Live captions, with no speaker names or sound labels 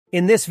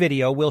In this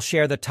video, we'll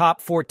share the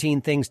top 14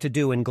 things to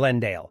do in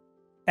Glendale.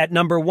 At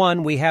number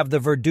 1, we have the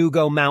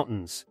Verdugo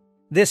Mountains.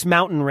 This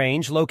mountain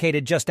range,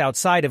 located just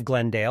outside of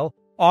Glendale,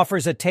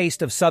 offers a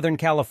taste of Southern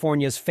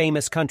California's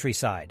famous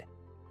countryside.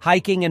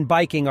 Hiking and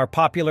biking are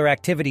popular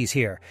activities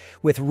here,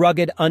 with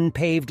rugged,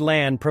 unpaved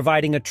land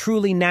providing a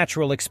truly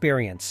natural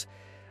experience.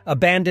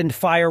 Abandoned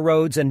fire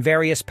roads and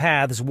various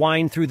paths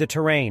wind through the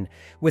terrain,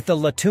 with the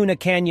La Tuna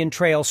Canyon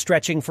Trail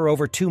stretching for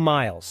over 2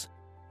 miles.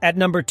 At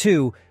number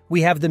 2,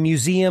 we have the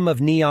Museum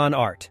of Neon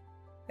Art.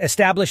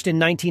 Established in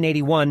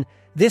 1981,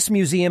 this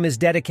museum is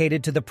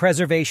dedicated to the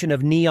preservation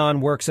of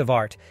neon works of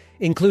art,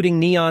 including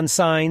neon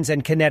signs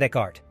and kinetic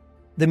art.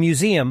 The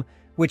museum,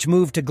 which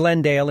moved to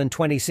Glendale in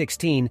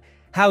 2016,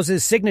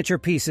 houses signature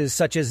pieces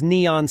such as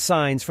neon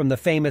signs from the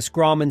famous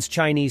Grauman's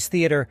Chinese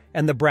Theater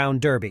and the Brown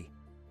Derby.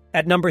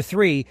 At number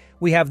 3,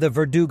 we have the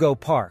Verdugo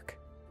Park.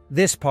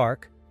 This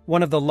park,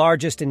 one of the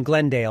largest in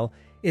Glendale,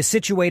 is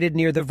situated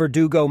near the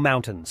Verdugo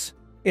Mountains.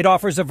 It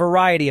offers a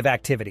variety of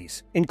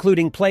activities,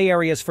 including play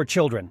areas for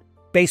children,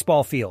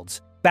 baseball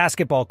fields,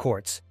 basketball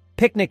courts,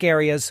 picnic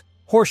areas,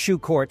 horseshoe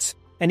courts,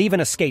 and even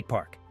a skate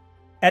park.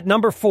 At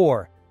number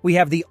 4, we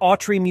have the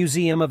Autry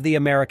Museum of the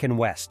American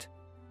West.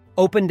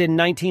 Opened in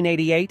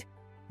 1988,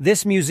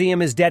 this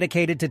museum is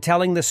dedicated to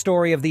telling the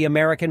story of the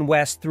American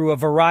West through a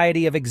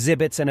variety of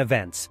exhibits and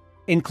events,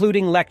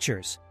 including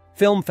lectures,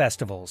 film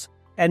festivals,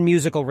 and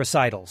musical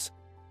recitals.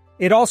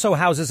 It also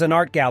houses an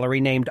art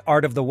gallery named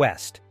Art of the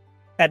West.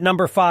 At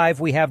number 5,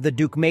 we have the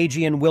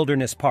Deukmejian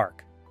Wilderness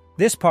Park.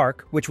 This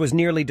park, which was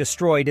nearly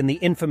destroyed in the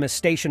infamous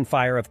station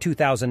fire of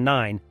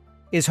 2009,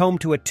 is home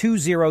to a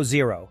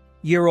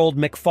 200-year-old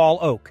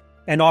McFall oak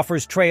and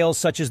offers trails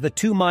such as the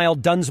 2-mile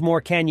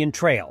Dunsmore Canyon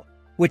Trail,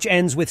 which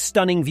ends with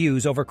stunning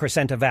views over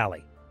Crescenta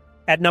Valley.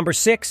 At number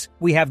 6,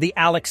 we have the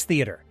Alex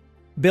Theater.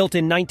 Built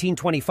in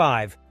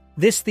 1925,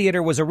 this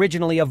theater was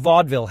originally a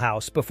vaudeville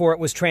house before it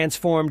was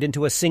transformed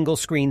into a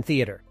single-screen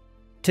theater.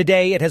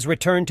 Today, it has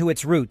returned to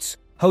its roots,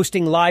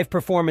 hosting live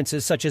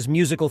performances such as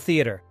musical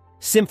theater,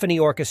 symphony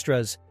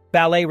orchestras,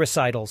 ballet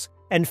recitals,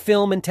 and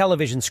film and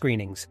television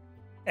screenings.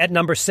 At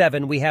number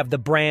 7, we have the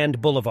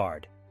Brand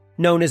Boulevard.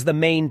 Known as the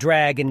main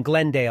drag in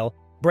Glendale,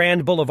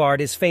 Brand Boulevard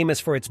is famous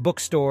for its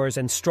bookstores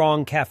and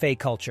strong cafe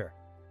culture.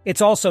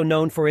 It's also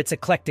known for its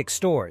eclectic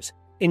stores,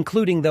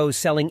 including those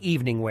selling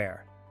evening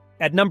wear.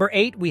 At number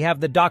 8, we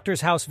have the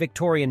Doctor's House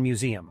Victorian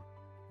Museum.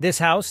 This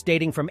house,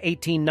 dating from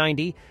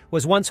 1890,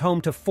 was once home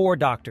to 4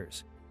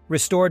 doctors.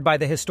 Restored by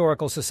the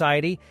Historical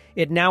Society,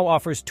 it now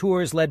offers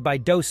tours led by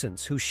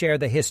docents who share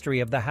the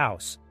history of the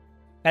house.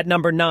 At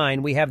number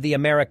 9, we have the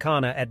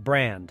Americana at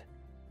Brand.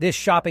 This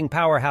shopping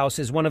powerhouse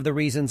is one of the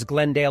reasons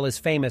Glendale is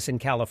famous in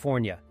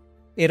California.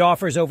 It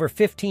offers over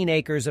 15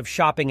 acres of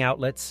shopping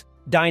outlets,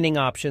 dining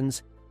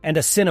options, and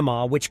a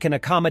cinema which can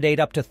accommodate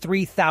up to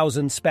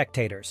 3,000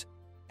 spectators.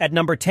 At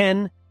number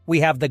 10,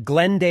 we have the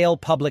Glendale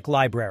Public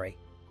Library.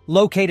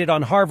 Located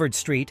on Harvard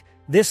Street,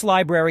 this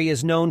library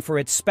is known for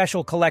its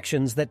special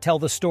collections that tell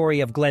the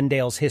story of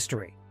Glendale's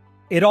history.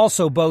 It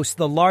also boasts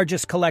the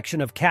largest collection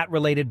of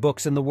cat-related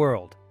books in the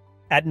world.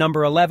 At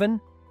number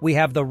 11, we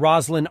have the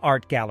Roslyn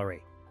Art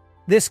Gallery.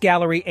 This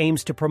gallery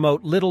aims to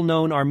promote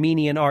little-known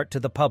Armenian art to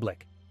the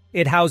public.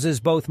 It houses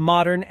both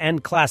modern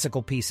and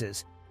classical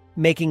pieces,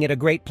 making it a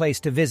great place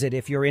to visit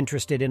if you're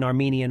interested in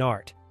Armenian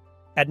art.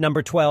 At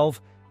number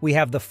 12, we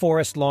have the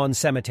Forest Lawn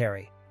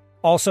Cemetery.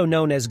 Also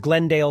known as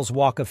Glendale's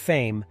Walk of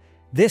Fame,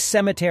 this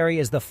cemetery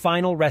is the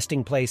final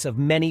resting place of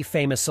many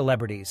famous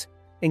celebrities,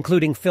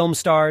 including film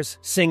stars,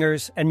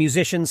 singers, and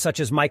musicians such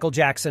as Michael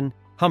Jackson,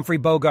 Humphrey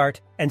Bogart,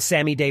 and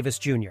Sammy Davis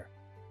Jr.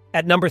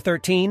 At number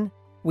 13,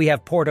 we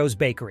have Porto's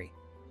Bakery.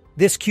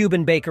 This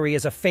Cuban bakery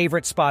is a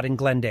favorite spot in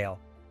Glendale,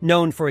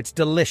 known for its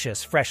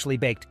delicious freshly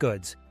baked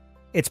goods.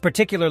 It's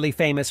particularly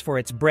famous for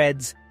its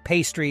breads,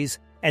 pastries,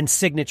 and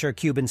signature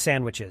Cuban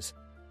sandwiches.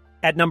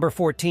 At number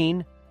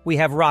 14, we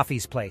have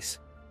Rafi's Place.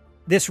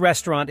 This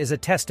restaurant is a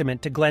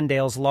testament to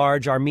Glendale's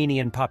large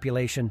Armenian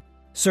population,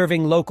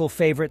 serving local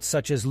favorites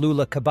such as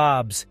lula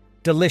kebabs,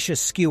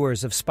 delicious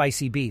skewers of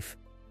spicy beef.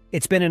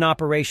 It's been in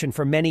operation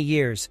for many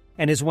years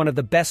and is one of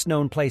the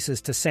best-known places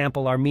to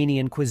sample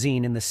Armenian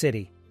cuisine in the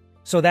city.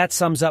 So that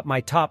sums up my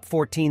top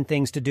 14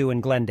 things to do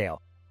in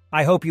Glendale.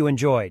 I hope you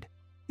enjoyed.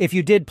 If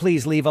you did,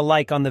 please leave a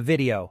like on the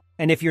video,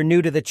 and if you're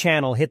new to the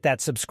channel, hit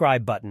that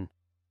subscribe button.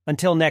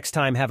 Until next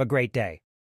time, have a great day.